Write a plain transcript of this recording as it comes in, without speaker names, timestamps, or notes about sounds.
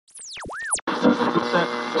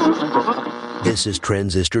This is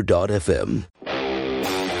Transistor.fm.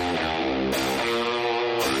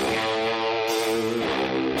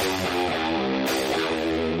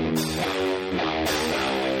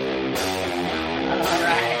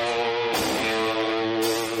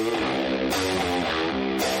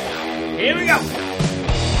 Here we go.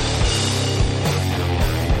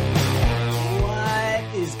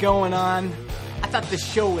 What is going on? I thought this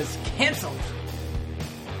show was canceled.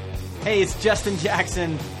 Hey, it's Justin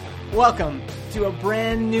Jackson. Welcome to a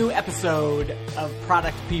brand new episode of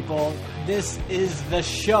Product People. This is the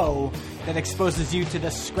show that exposes you to the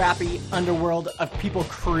scrappy underworld of people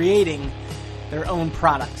creating their own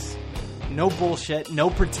products. No bullshit, no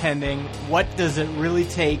pretending. What does it really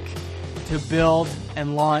take to build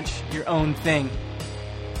and launch your own thing?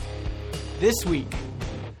 This week,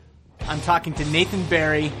 I'm talking to Nathan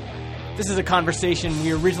Barry. This is a conversation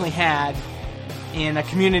we originally had in a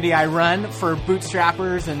community I run for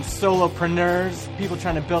bootstrappers and solopreneurs, people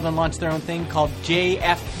trying to build and launch their own thing, called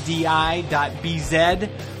jfdi.bz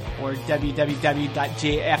or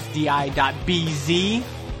www.jfdi.bz.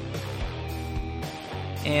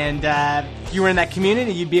 And if you were in that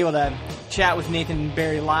community, you'd be able to chat with Nathan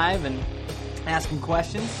Barry live and ask him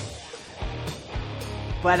questions.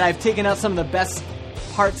 But I've taken out some of the best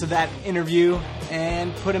parts of that interview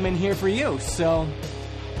and put them in here for you. So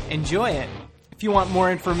enjoy it. If you want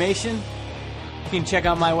more information, you can check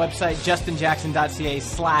out my website,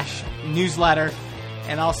 justinjackson.ca/newsletter,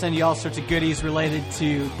 and I'll send you all sorts of goodies related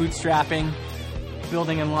to bootstrapping,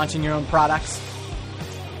 building and launching your own products.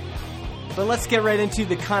 But let's get right into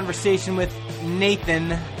the conversation with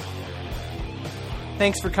Nathan.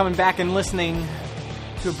 Thanks for coming back and listening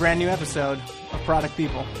to a brand new episode of Product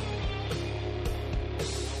People.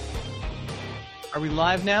 Are we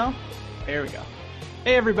live now? There we go.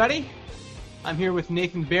 Hey everybody, I'm here with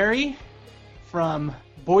Nathan Barry from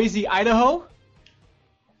Boise, Idaho.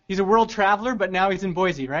 He's a world traveler, but now he's in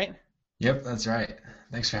Boise, right? Yep, that's right.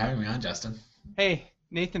 Thanks for having me on, Justin. Hey,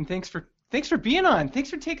 Nathan, thanks for being on.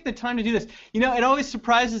 Thanks for taking the time to do this. You know, it always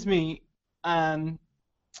surprises me.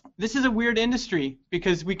 This is a weird industry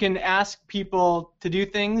because we can ask people to do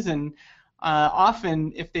things, and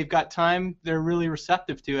often, if they've got time, they're really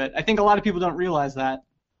receptive to it. I think a lot of people don't realize that.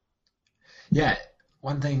 Yeah,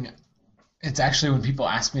 one thing, it's actually when people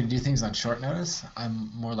ask me to do things on short notice, I'm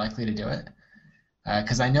more likely to do it.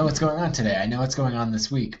 Because I know what's going on today. I know what's going on this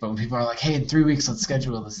week. But when people are like, hey, in 3 weeks, let's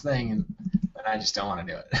schedule this thing, and I just don't want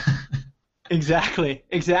to do it. Exactly.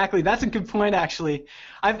 That's a good point, actually.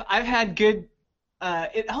 I've had good.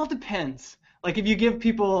 It all depends. Like if you give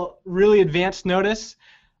people really advanced notice,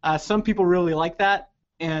 some people really like that,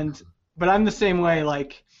 but I'm the same way.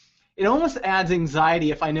 Like it almost adds anxiety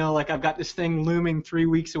if I know like I've got this thing looming 3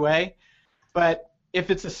 weeks away. But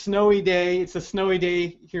if it's a snowy day, it's a snowy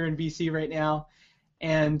day here in BC right now,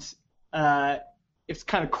 and it's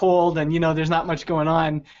kind of cold, and there's not much going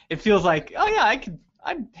on. It feels like, oh yeah,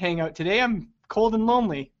 I'd hang out today. I'm cold and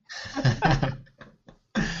lonely.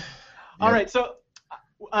 All right, so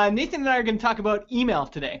Nathan and I are going to talk about email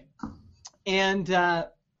today. And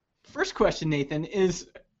first question, Nathan, is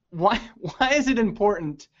why is it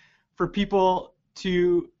important for people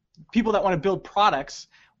that want to build products,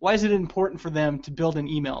 why is it important for them to build an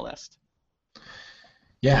email list?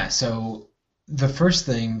 Yeah, so the first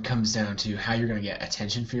thing comes down to how you're going to get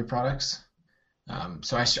attention for your products.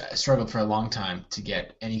 So I struggled for a long time to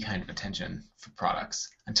get any kind of attention for products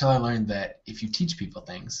until I learned that if you teach people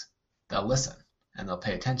things, they'll listen and they'll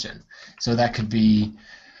pay attention. So that could be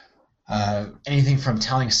anything from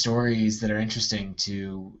telling stories that are interesting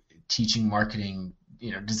to teaching marketing,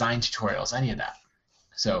 design tutorials, any of that.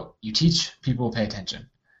 So you teach, people will pay attention.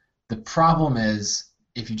 The problem is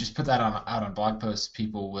if you just put that out on blog posts,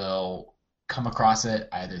 people will come across it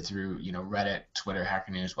either through Reddit, Twitter,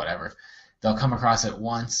 Hacker News, whatever. They'll come across it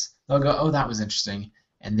once, they'll go, oh, that was interesting,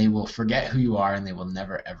 and they will forget who you are and they will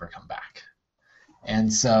never, ever come back.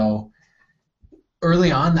 And so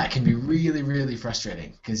early on, that can be really, really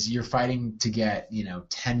frustrating because you're fighting to get,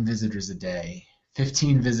 10 visitors a day,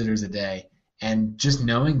 15 visitors a day, and just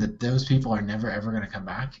knowing that those people are never, ever going to come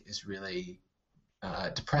back is really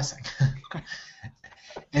depressing.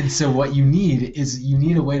 And so what you need is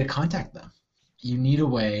a way to contact them. You need a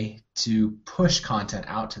way to push content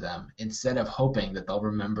out to them instead of hoping that they'll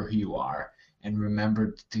remember who you are and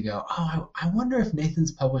remember to go, oh, I wonder if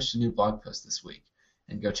Nathan's published a new blog post this week,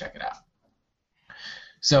 and go check it out.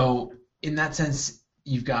 So in that sense,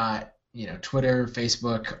 you've got Twitter,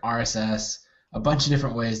 Facebook, RSS, a bunch of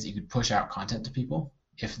different ways that you could push out content to people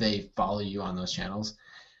if they follow you on those channels.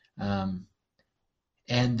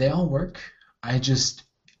 And they all work. I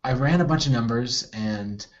ran a bunch of numbers,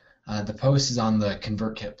 and The post is on the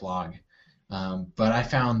ConvertKit blog. But I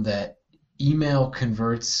found that email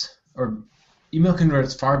converts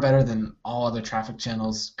far better than all other traffic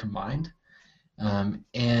channels combined.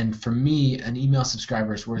 And for me, an email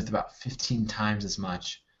subscriber is worth about 15 times as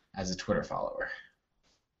much as a Twitter follower.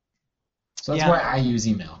 So that's why I use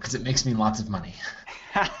email, because it makes me lots of money.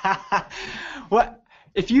 What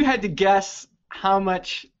if you had to guess how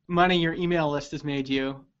much money your email list has made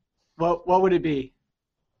you? What would it be?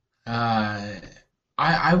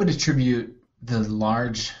 I would attribute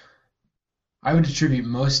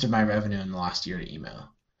most of my revenue in the last year to email.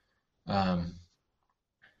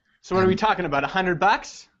 So what are we talking about?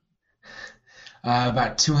 $100?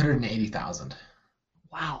 About 280,000.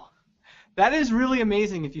 Wow, that is really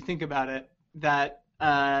amazing if you think about it. That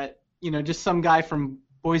just some guy from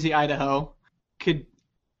Boise, Idaho, could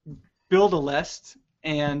build a list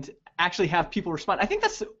and actually have people respond. I think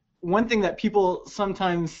that's one thing that people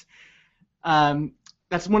sometimes.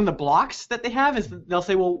 That's one of the blocks that they have is they'll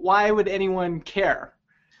say, well, why would anyone care?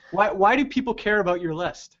 Why do people care about your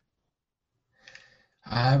list?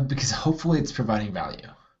 Because hopefully it's providing value.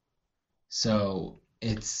 So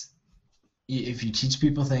if you teach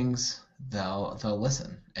people things, they'll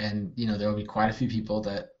listen, and there will be quite a few people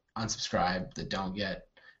that unsubscribe that don't get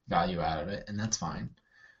value out of it, and that's fine.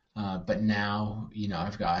 But now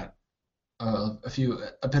I've got a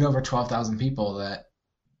bit over 12,000 people that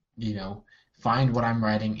find what I'm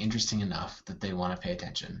writing interesting enough that they want to pay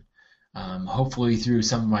attention. Hopefully through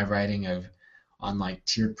some of my writing on like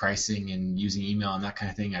tiered pricing and using email and that kind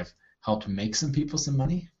of thing, I've helped make some people some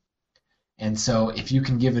money. And so if you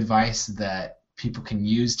can give advice that people can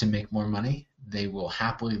use to make more money, they will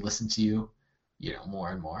happily listen to you,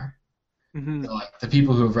 more and more. Mm-hmm. So like the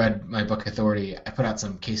people who have read my book Authority, I put out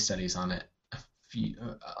some case studies on it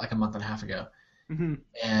like a month and a half ago. Mm-hmm.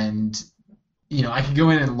 And I can go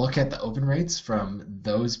in and look at the open rates from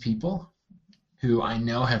those people who I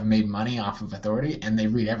know have made money off of Authority, and they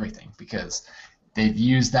read everything because they've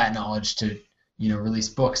used that knowledge to, release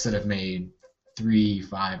books that have made $3,000,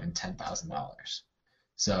 $5,000, and $10,000.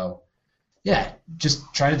 So, yeah, just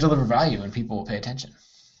try to deliver value, and people will pay attention.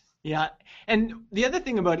 Yeah, and the other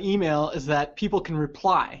thing about email is that people can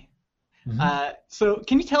reply. Mm-hmm. So,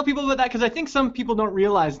 can you tell people about that? Because I think some people don't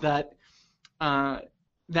realize that.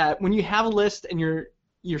 That when you have a list and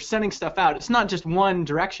you're sending stuff out, it's not just one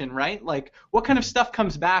direction, right? Like, what kind of stuff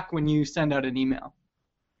comes back when you send out an email?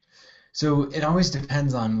 So it always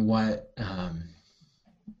depends on what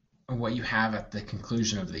you have at the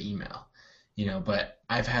conclusion of the email, But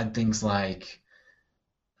I've had things like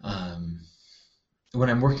when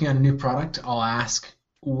I'm working on a new product, I'll ask,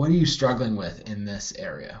 what are you struggling with in this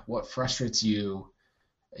area? What frustrates you?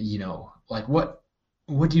 Like what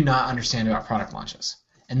do you not understand about product launches?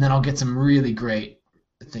 And then I'll get some really great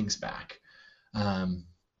things back. I'm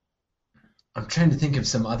trying to think of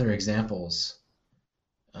some other examples.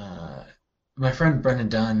 My friend Brendan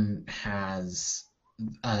Dunn has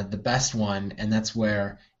the best one, and that's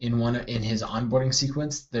where in his onboarding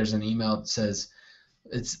sequence, there's an email that says,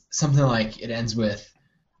 it's something like, it ends with,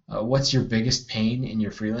 what's your biggest pain in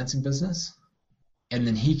your freelancing business? And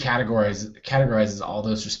then he categorizes all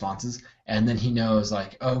those responses, and then he knows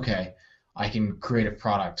like, okay, I can create a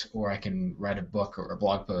product, or I can write a book or a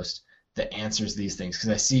blog post that answers these things, because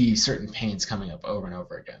I see certain pains coming up over and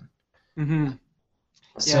over again. Mm-hmm.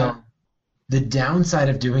 So the downside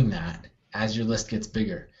of doing that, as your list gets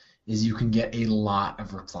bigger, is you can get a lot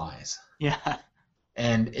of replies. Yeah.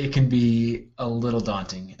 And it can be a little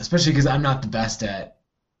daunting, especially because I'm not the best at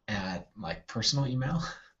like personal email.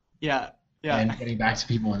 Yeah. And getting back to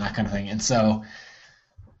people and that kind of thing. And so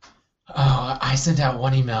I sent out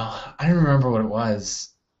one email. I don't remember what it was,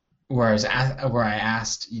 where I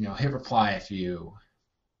asked, hit reply if you've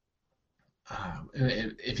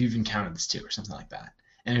encountered this too, or something like that.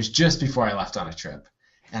 And it was just before I left on a trip,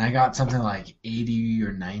 and I got something like 80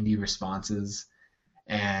 or 90 responses,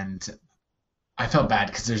 and I felt bad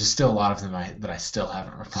because there's still a lot of them that I still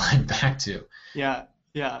haven't replied back to. Yeah.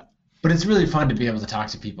 But it's really fun to be able to talk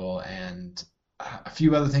to people, and a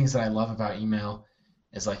few other things that I love about email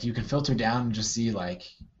is like you can filter down and just see like,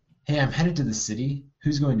 hey, I'm headed to the city.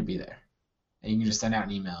 Who's going to be there? And you can just send out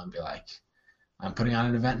an email and be like, I'm putting on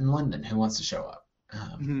an event in London. Who wants to show up?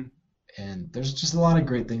 And there's just a lot of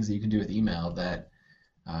great things that you can do with email that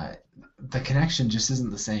the connection just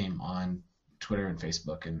isn't the same on Twitter and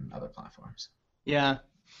Facebook and other platforms. Yeah.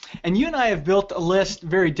 And you and I have built a list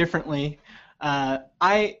very differently.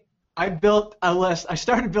 I built a list. I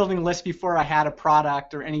started building a list before I had a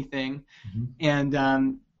product or anything. Mm-hmm.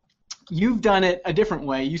 And you've done it a different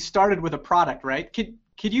way. You started with a product, right? Can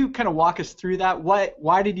could you kind of walk us through that?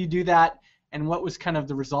 Why did you do that, and what was kind of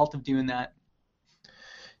the result of doing that?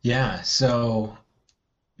 Yeah, so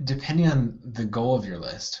depending on the goal of your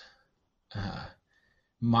list,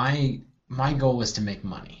 my goal was to make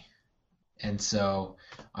money. And so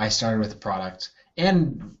I started with a product,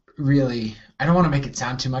 and really, I don't want to make it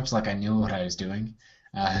sound too much like I knew what I was doing,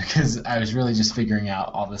 because I was really just figuring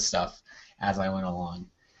out all this stuff as I went along.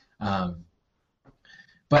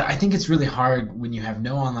 But I think it's really hard when you have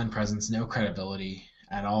no online presence, no credibility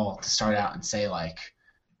at all, to start out and say, like,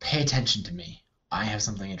 pay attention to me. I have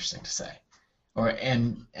something interesting to say.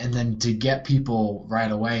 And then to get people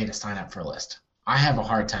right away to sign up for a list. I have a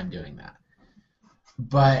hard time doing that.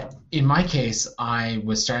 But in my case, I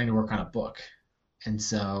was starting to work on a book. And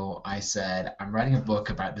so I said, I'm writing a book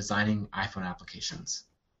about designing iPhone applications.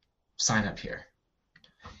 Sign up here.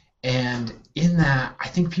 And in that, I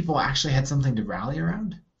think people actually had something to rally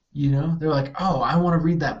around. They're like, oh, I want to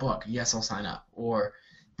read that book. Yes, I'll sign up. Or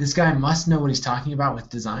this guy must know what he's talking about with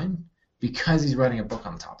design because he's writing a book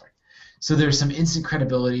on the topic. So there's some instant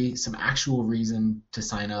credibility, some actual reason to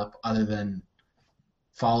sign up other than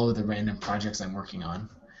follow the random projects I'm working on.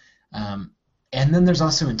 And then there's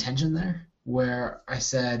also intention there, where I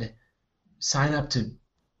said, sign up to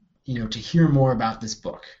hear more about this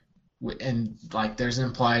book. And like there's an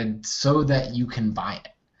implied so that you can buy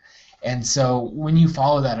it. And so when you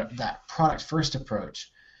follow that product first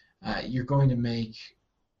approach, you're going to make,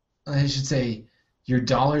 I should say, your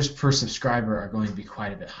dollars per subscriber are going to be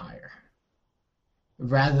quite a bit higher.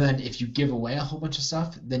 Rather than if you give away a whole bunch of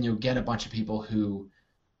stuff, then you'll get a bunch of people who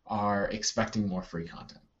are expecting more free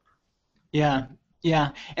content. Yeah.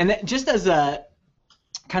 And that, just as a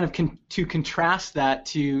kind of to contrast that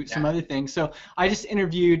to some other things. So I just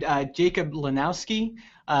interviewed Jacob Lanowski.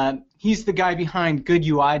 He's the guy behind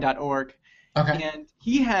goodui.org. Okay. And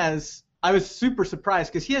I was super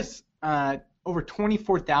surprised because he has over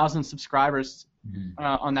 24,000 subscribers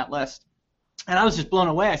on that list. And I was just blown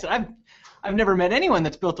away. I said, I've never met anyone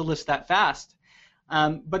that's built a list that fast.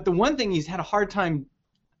 But the one thing he's had a hard time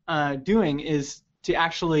doing is to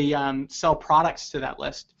actually sell products to that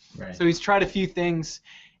list. Right. So he's tried a few things,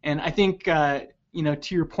 and I think to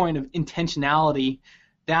your point of intentionality,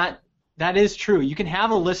 that is true. You can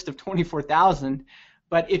have a list of 24,000,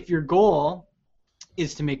 but if your goal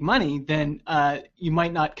is to make money, then you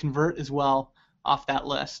might not convert as well off that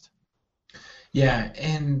list. Yeah,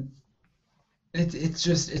 and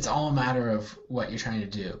it's all a matter of what you're trying to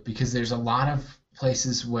do, because there's a lot of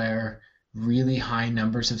places where really high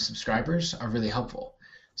numbers of subscribers are really helpful.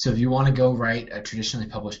 So if you want to go write a traditionally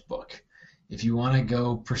published book, if you want to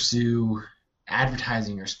go pursue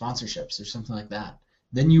advertising or sponsorships or something like that,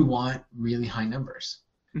 then you want really high numbers.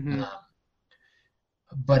 Mm-hmm.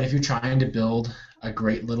 But if you're trying to build a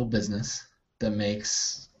great little business that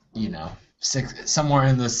makes, somewhere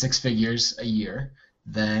in the six figures a year,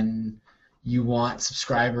 then you want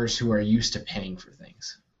subscribers who are used to paying for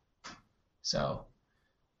things. So,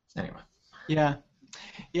 anyway. Yeah,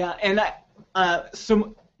 and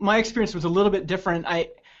so my experience was a little bit different.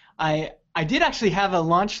 I did actually have a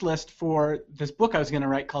launch list for this book I was going to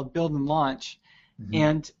write called Build and Launch,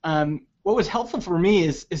 and what was helpful for me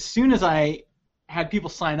is as soon as I had people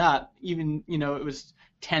sign up, even it was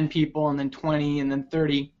 10 people and then 20 and then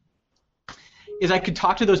 30, is I could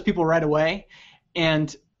talk to those people right away,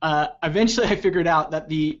 and eventually I figured out that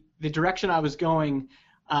the direction I was going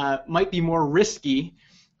might be more risky.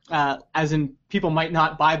 As in, people might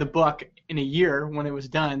not buy the book in a year when it was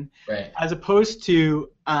done, right. As opposed to,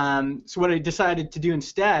 so what I decided to do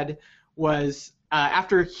instead was,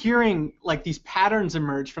 after hearing like these patterns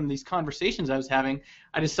emerge from these conversations I was having,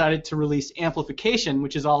 I decided to release Amplification,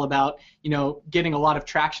 which is all about, getting a lot of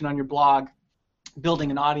traction on your blog,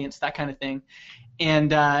 building an audience, that kind of thing.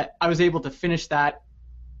 And I was able to finish that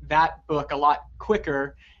book a lot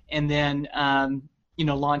quicker, and then,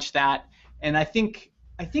 launch that. And I think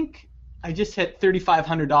I just hit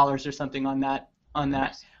 $3,500 or something on that.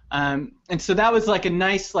 Nice. And so that was like a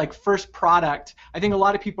nice first product. I think a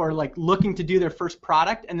lot of people are looking to do their first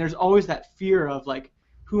product, and there's always that fear of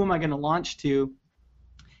who am I going to launch to?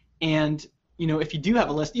 And if you do have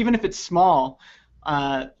a list, even if it's small,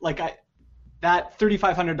 that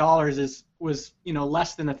 $3,500 was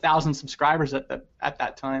less than 1,000 subscribers at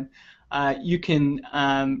that time. You can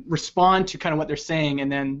respond to kind of what they're saying,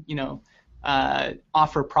 and then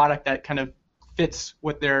offer a product that kind of fits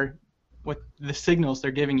what the signals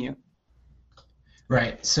they're giving you.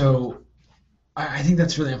 Right. So I think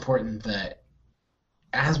that's really important, that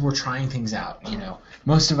as we're trying things out,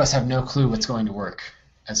 most of us have no clue what's going to work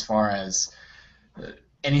as far as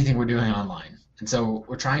anything we're doing online. And so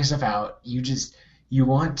we're trying stuff out. You you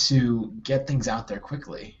want to get things out there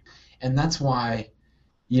quickly. And that's why,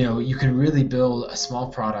 you can really build a small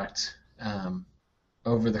product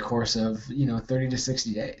over the course of, 30 to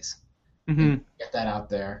 60 days. Mm-hmm. Get that out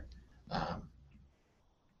there.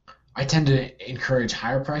 I tend to encourage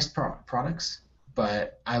higher priced products,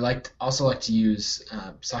 but I also like to use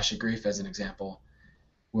Sasha Grief as an example,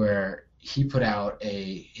 where he put out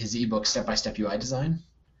his ebook Step-by-Step UI Design,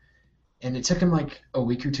 and it took him like a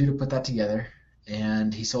week or two to put that together,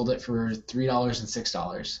 and he sold it for $3 and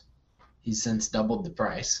 $6. He's since doubled the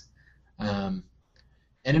price, and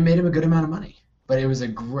it made him a good amount of money. But it was a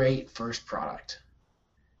great first product,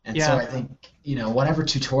 and so I think whatever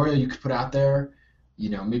tutorial you could put out there,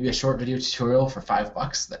 maybe a short video tutorial for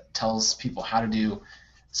 $5 that tells people how to do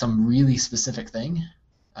some really specific thing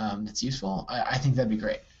that's useful. I think that'd be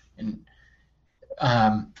great. And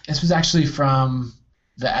this was actually from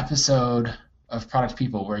the episode of Product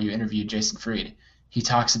People where you interviewed Jason Fried. He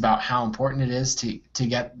talks about how important it is to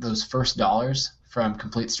get those first dollars from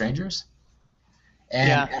complete strangers.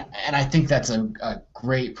 And I think that's a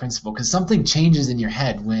great principle, because something changes in your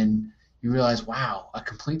head when you realize, wow, a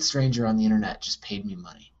complete stranger on the internet just paid me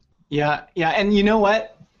money. Yeah, and you know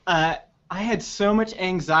what? I had so much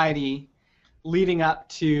anxiety leading up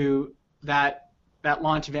to that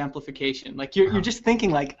launch of Amplification. Like you're just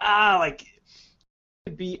thinking like it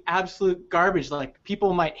could be absolute garbage. Like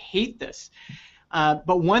people might hate this.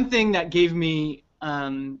 But one thing that gave me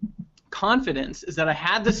confidence is that I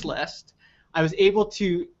had this list. I was able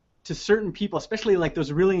to certain people, especially like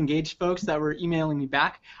those really engaged folks that were emailing me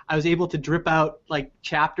back, I was able to drip out like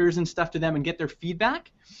chapters and stuff to them and get their feedback.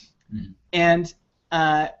 Mm-hmm. And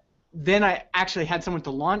then I actually had someone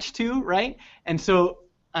to launch to, right? And so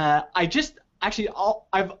I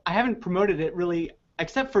haven't promoted it really,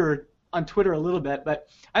 except for on Twitter a little bit, but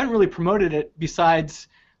I haven't really promoted it besides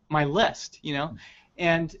my list,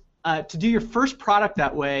 And to do your first product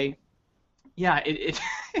that way, yeah, it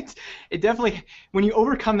definitely, when you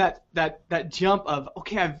overcome that jump of,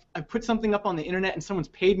 okay, I've put something up on the internet and someone's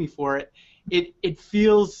paid me for it, it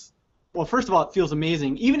feels, well, first of all, it feels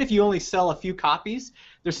amazing. Even if you only sell a few copies,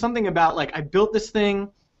 there's something about like I built this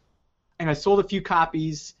thing and I sold a few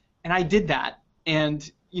copies and I did that,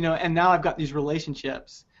 and and now I've got these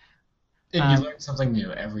relationships. And you learn something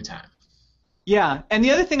new every time. Yeah, and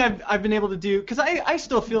the other thing I've been able to do, because I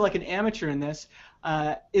still feel like an amateur in this,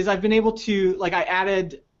 is I've been able to, like, I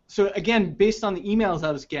added, so again, based on the emails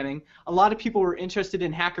I was getting, a lot of people were interested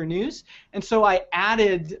in Hacker News, and so I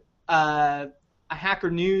added a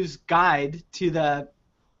Hacker News guide to the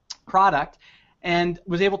product and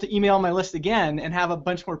was able to email my list again and have a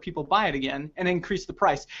bunch more people buy it again and increase the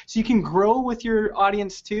price. So you can grow with your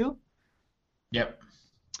audience too? Yep.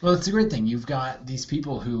 Well, it's a great thing. You've got these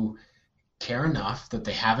people who care enough that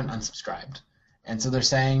they haven't unsubscribed. And so they're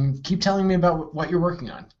saying, keep telling me about what you're working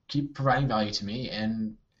on. Keep providing value to me.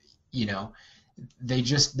 And, they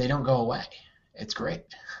don't go away. It's great.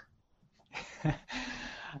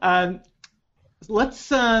 Let's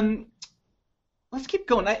keep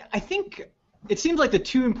going. I think it seems like the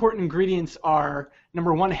two important ingredients are,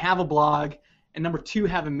 number one, have a blog, and number two,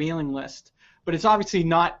 have a mailing list. But it's obviously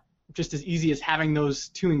not just as easy as having those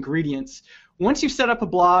two ingredients. Once you've set up a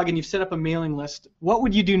blog and you've set up a mailing list, what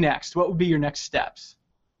would you do next? What would be your next steps?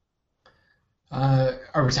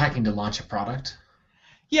 Are we talking to launch a product?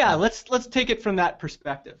 Yeah, let's take it from that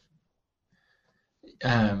perspective.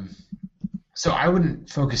 So I wouldn't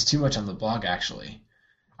focus too much on the blog, actually.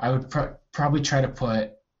 I would probably try to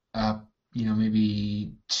put up,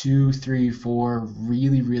 maybe 2, 3, 4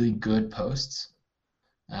 really, really good posts.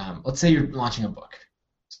 Let's say you're launching a book.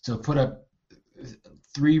 So put up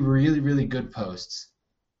 3 really, really good posts,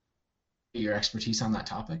 your expertise on that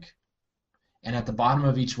topic, and at the bottom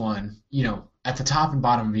of each one, at the top and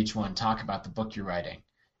bottom of each one, talk about the book you're writing,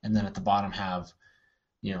 and then at the bottom have,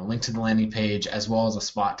 link to the landing page as well as a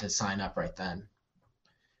spot to sign up right then.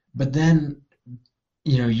 But then,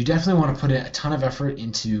 you definitely want to put a ton of effort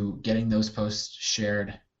into getting those posts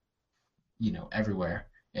shared, everywhere,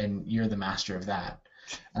 and you're the master of that.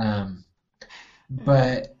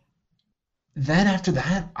 But then after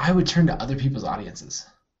that, I would turn to other people's audiences.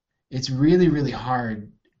 It's really, really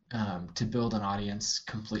hard to build an audience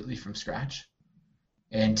completely from scratch,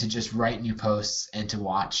 and to just write new posts and to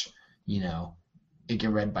watch, it get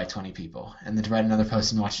read by 20 people, and then to write another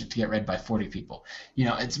post and watch it to get read by 40 people.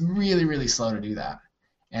 It's really, really slow to do that.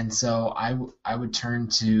 And so I would turn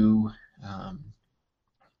to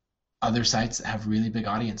other sites that have really big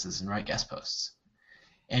audiences and write guest posts.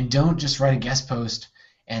 And don't just write a guest post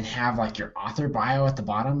and have like your author bio at the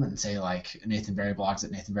bottom and say like Nathan Barry blogs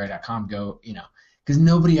at nathanbarry.com, go, because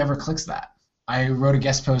nobody ever clicks that. I wrote a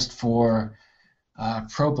guest post for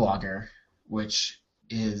ProBlogger, which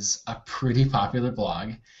is a pretty popular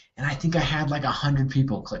blog, and I think I had like 100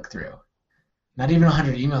 people click through. Not even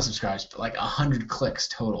 100 email subscribers, but like 100 clicks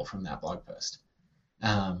total from that blog post.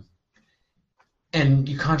 And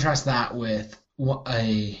you contrast that with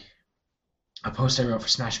a post I wrote for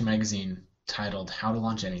Smashing Magazine titled "How to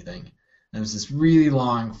Launch Anything." And it was this really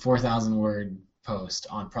long 4,000-word post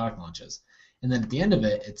on product launches. And then at the end of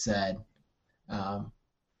it, it said,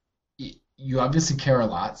 you obviously care a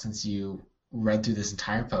lot since you read through this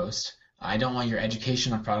entire post. I don't want your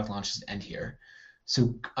education on product launches to end here.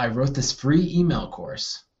 So I wrote this free email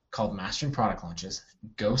course called Mastering Product Launches.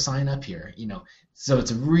 Go sign up here. So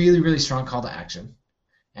it's a really, really strong call to action.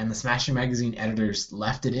 And the Smashing Magazine editors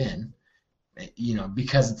left it in,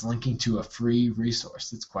 because it's linking to a free resource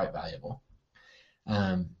that's quite valuable.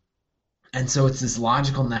 And so it's this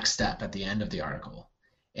logical next step at the end of the article.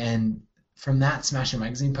 And from that Smashing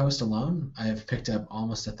Magazine post alone, I have picked up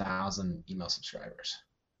almost 1,000 email subscribers.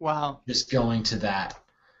 Wow. Just going to that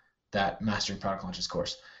Mastering Product Launches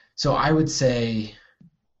course. So I would say,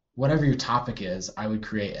 whatever your topic is, I would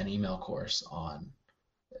create an email course on,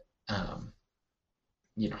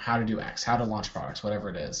 how to do X, how to launch products, whatever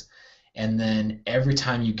it is. And then every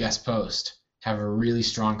time you guest post, have a really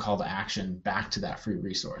strong call to action back to that free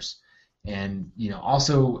resource. And,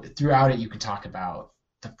 also throughout it, you can talk about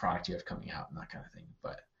the product you have coming out and that kind of thing.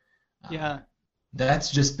 But yeah,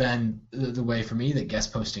 that's just been the way for me that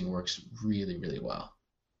guest posting works really, really well.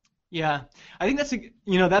 Yeah, I think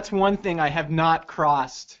that's one thing I have not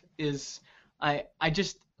crossed is I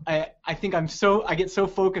think I get so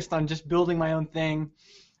focused on just building my own thing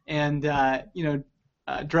and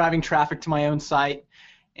driving traffic to my own site,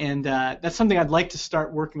 and that's something I'd like to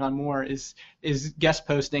start working on more is guest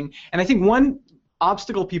posting. And I think one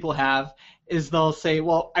obstacle people have is they'll say,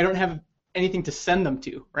 well, I don't have anything to send them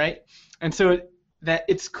to, right? And so that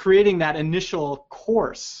it's creating that initial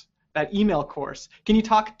course, that email course. Can you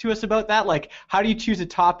talk to us about that? Like, how do you choose a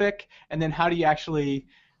topic, and then how do you actually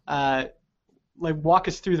walk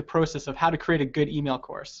us through the process of how to create a good email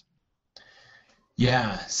course?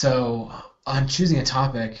 Yeah, so on choosing a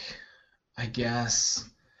topic, I guess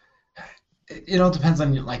it all depends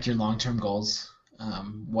on your long-term goals,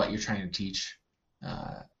 what you're trying to teach.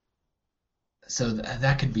 So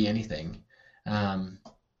that could be anything.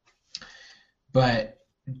 But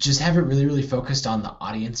just have it really, really focused on the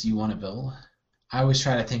audience you want to build. I always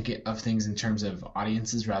try to think of things in terms of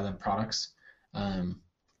audiences rather than products.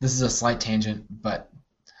 This is a slight tangent, but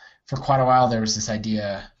for quite a while there was this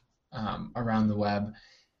idea around the web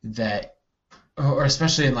that, or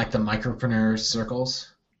especially in the micropreneur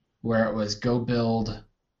circles, where it was go build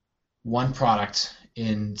one product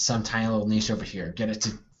in some tiny little niche over here, get it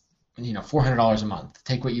to $400 a month.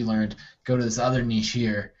 Take what you learned, go to this other niche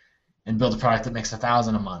here, and build a product that makes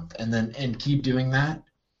 $1,000 a month, and keep doing that.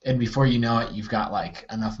 And before you know it, you've got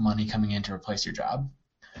enough money coming in to replace your job.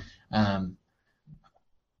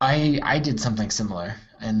 I did something similar,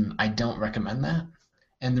 and I don't recommend that.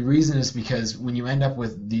 And the reason is because when you end up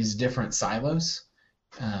with these different silos,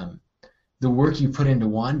 the work you put into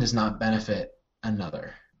one does not benefit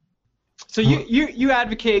another. So you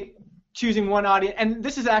advocate choosing one audience, and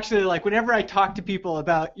this is actually whenever I talk to people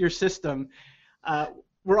about your system,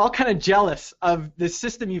 we're all kind of jealous of the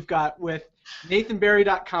system you've got with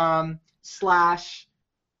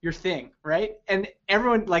nathanbarry.com/your thing, right? And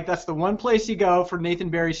everyone, that's the one place you go for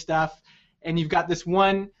Nathan Barry stuff, and you've got this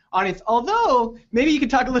one audience. Although, maybe you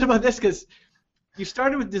could talk a little about this, because you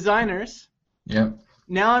started with designers. Yep.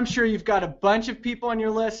 Now I'm sure you've got a bunch of people on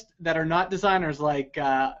your list that are not designers, like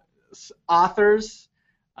authors,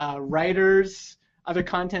 writers, other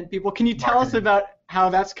content people. Can you tell us about how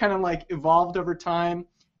that's kind of evolved over time,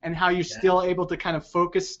 and how you're still able to kind of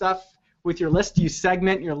focus stuff with your list? Do you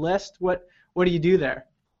segment your list? What do you do there?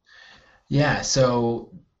 Yeah,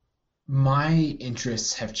 so my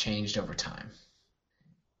interests have changed over time.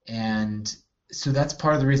 And so that's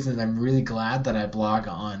part of the reason that I'm really glad that I blog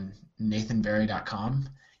on nathanbarry.com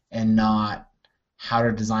and not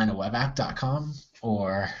howtodesignaweb.com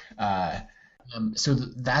or so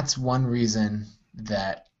that's one reason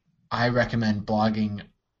that I recommend blogging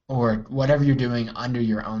or whatever you're doing under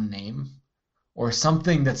your own name or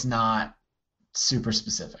something that's not super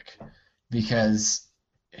specific, because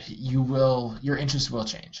your interests will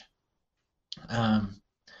change.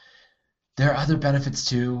 There are other benefits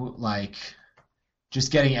too, like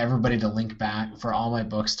just getting everybody to link back, for all my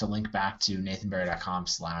books to link back to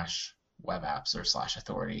nathanbarry.com/webapps or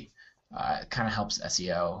 /authority. It kind of helps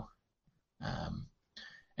SEO.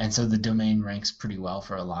 And so the domain ranks pretty well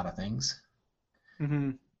for a lot of things.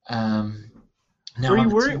 Mm-hmm. Now on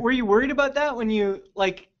the Were you worried about that when you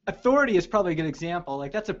like Authority is probably a good example.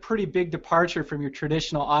 Like that's a pretty big departure from your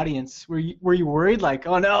traditional audience. Were you worried like,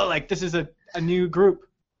 oh no, like this is a new group?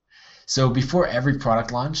 So before every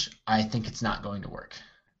product launch, I think it's not going to work.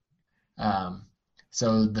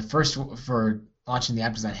 So the first for launching the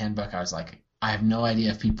App Design Handbook, I was like, I have no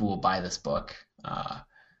idea if people will buy this book.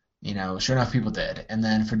 Sure enough, people did. And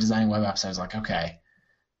then for designing web apps, I was like, okay,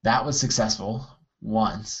 that was successful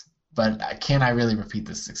once, but can I really repeat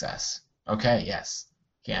this success? Okay, yes,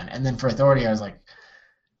 can. And then for Authority, I was like,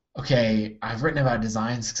 okay, I've written about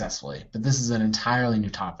design successfully, but this is an entirely new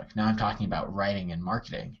topic. Now I'm talking about writing and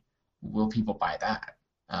marketing. Will people buy that?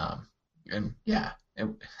 And yeah,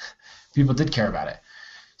 people did care about it.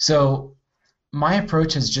 So my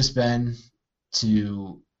approach has just been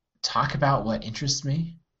to talk about what interests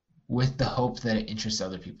me with the hope that it interests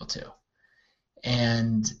other people too.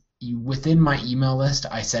 And within my email list,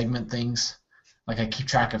 I segment things. Like I keep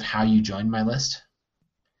track of how you joined my list.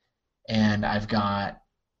 And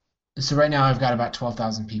so right now I've got about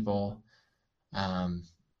 12,000 people.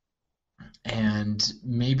 And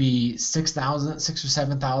maybe 6 or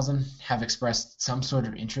 7,000 have expressed some sort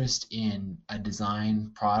of interest in a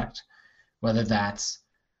design product, whether that's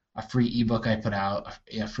a free ebook I put out,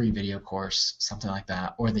 a free video course, something like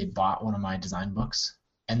that, or they bought one of my design books.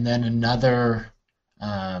 And then another,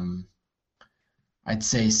 I'd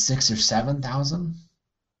say 6 or 7,000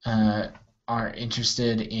 have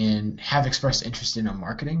expressed interest in a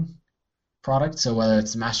marketing product. So whether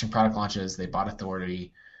it's mastering product launches, they bought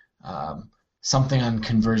Authority, something on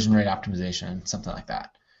conversion rate optimization, something like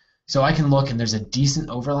that. So I can look and there's a decent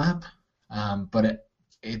overlap, but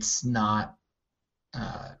it's not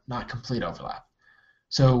complete overlap.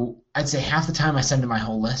 So I'd say half the time I send to my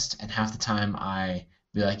whole list, and half the time I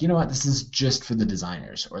be like, you know what, this is just for the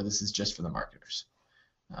designers, or this is just for the marketers.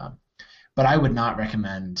 But I would not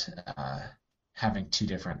recommend having two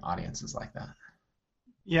different audiences like that.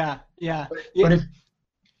 Yeah. But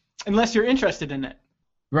unless you're interested in it.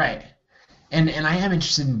 Right. And I am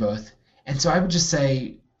interested in both. And so I would just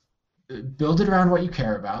say build it around what you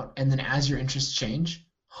care about, and then as your interests change,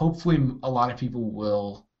 hopefully a lot of people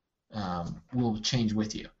will change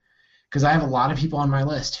with you. Because I have a lot of people on my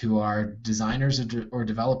list who are designers or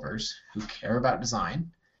developers who care about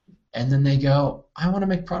design, and then they go, I want to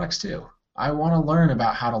make products too. I want to learn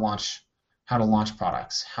about how to launch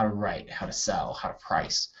products, how to write, how to sell, how to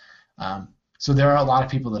price. So there are a lot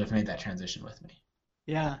of people that have made that transition with me.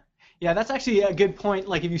 Yeah, that's actually a good point.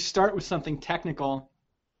 Like if you start with something technical,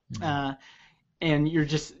 and you're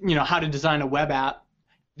just, how to design a web app,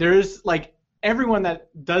 there's like everyone that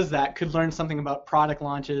does that could learn something about product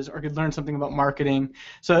launches or could learn something about marketing.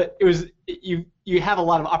 So you have a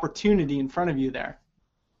lot of opportunity in front of you there.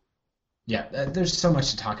 Yeah, there's so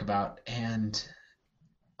much to talk about, and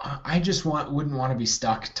I just wouldn't want to be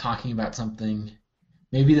stuck talking about something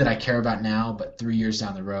maybe that I care about now, but 3 years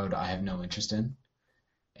down the road I have no interest in.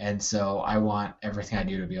 And so I want everything I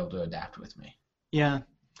do to be able to adapt with me. Yeah.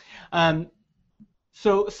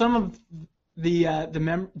 So some of the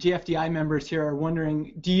GFDI members here are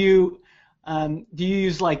wondering, do you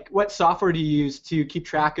use, like, what software do you use to keep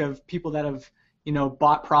track of people that have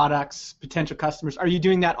bought products, potential customers? Are you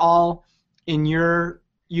doing that all in you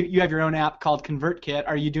have your own app called ConvertKit?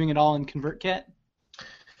 Are you doing it all in ConvertKit?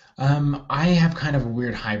 I have kind of a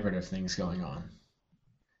weird hybrid of things going on.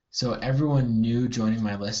 So everyone new joining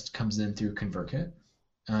my list comes in through ConvertKit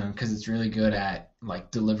because it's really good at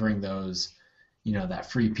like delivering those,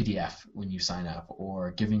 that free PDF when you sign up,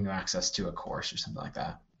 or giving you access to a course or something like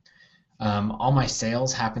that. All my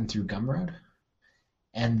sales happen through Gumroad,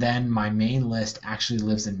 and then my main list actually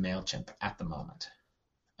lives in MailChimp at the moment.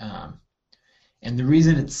 And the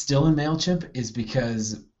reason it's still in MailChimp is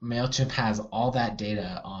because MailChimp has all that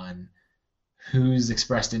data on who's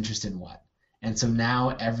expressed interest in what. And so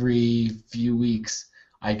now every few weeks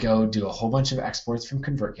I go do a whole bunch of exports from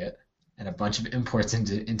ConvertKit and a bunch of imports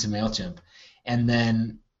into MailChimp. And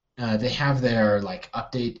then they have their like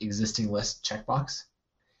update existing list checkbox.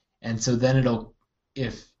 And so then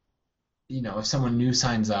if someone new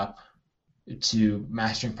signs up to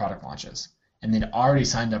mastering product launches and they'd already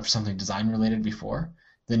signed up for something design related before,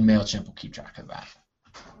 then MailChimp will keep track of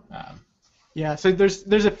that. Yeah, so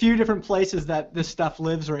there's a few different places that this stuff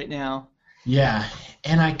lives right now. Yeah,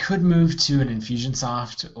 and I could move to an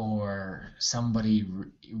Infusionsoft or somebody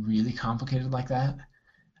really complicated like that.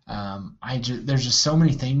 There's just so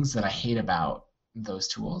many things that I hate about those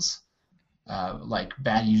tools, like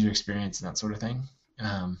bad user experience and that sort of thing.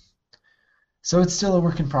 So it's still a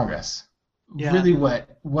work in progress. Yeah. Really,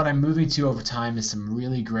 what I'm moving to over time is some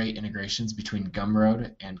really great integrations between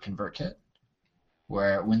Gumroad and ConvertKit.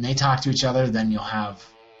 where when they talk to each other, then you'll have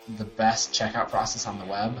the best checkout process on the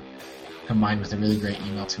web combined with a really great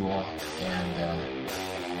email tool. And,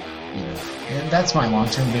 and that's my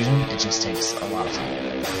long-term vision. It just takes a lot of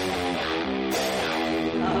time.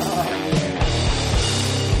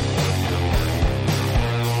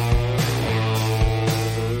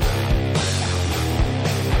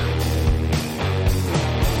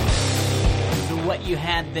 What you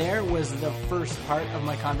had there was the first part of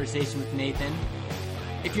my conversation with Nathan.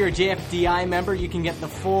 If you're a JFDI member, you can get the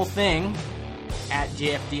full thing at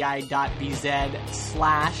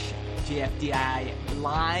jfdi.bz/JFDI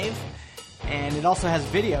live. And it also has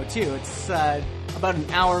video, too. It's about an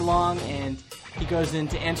hour long, and he goes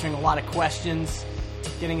into answering a lot of questions,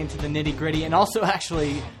 getting into the nitty-gritty, and also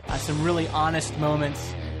actually some really honest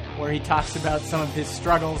moments where he talks about some of his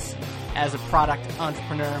struggles as a product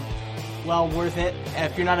entrepreneur. Well worth it.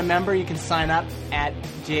 If you're not a member, you can sign up at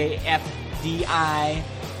jfdi.bz.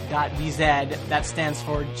 That stands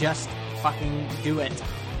for Just Fucking Do It.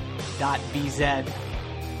 .bz.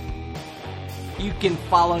 You can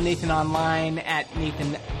follow Nathan online at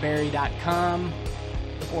nathanbarry.com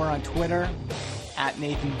or on Twitter at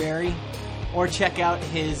nathanbarry, or check out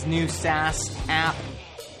his new SaaS app,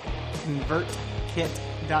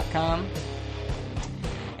 convertkit.com.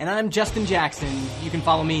 And I'm Justin Jackson. You can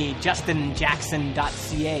follow me,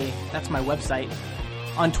 justinjackson.ca. That's my website.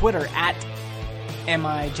 On Twitter, at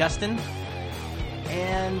MIJustin.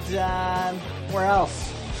 And where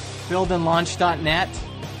else? Buildandlaunch.net.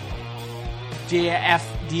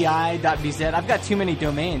 jfdi.bz. I've got too many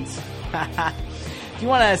domains. If you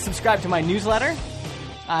want to subscribe to my newsletter,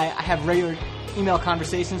 I have regular email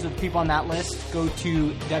conversations with people on that list. Go to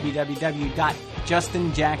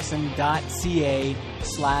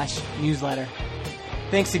www.justinjackson.ca/newsletter.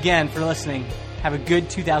 Thanks again for listening. Have a good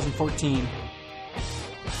 2014.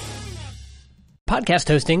 Podcast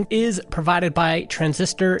hosting is provided by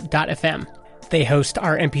Transistor.fm. They host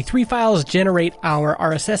our MP3 files, generate our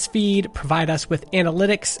RSS feed, provide us with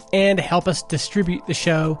analytics, and help us distribute the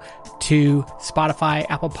show to Spotify,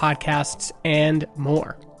 Apple Podcasts, and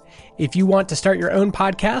more. If you want to start your own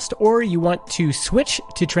podcast or you want to switch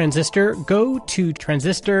to Transistor, go to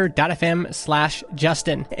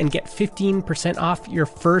transistor.fm/Justin and get 15% off your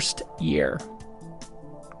first year.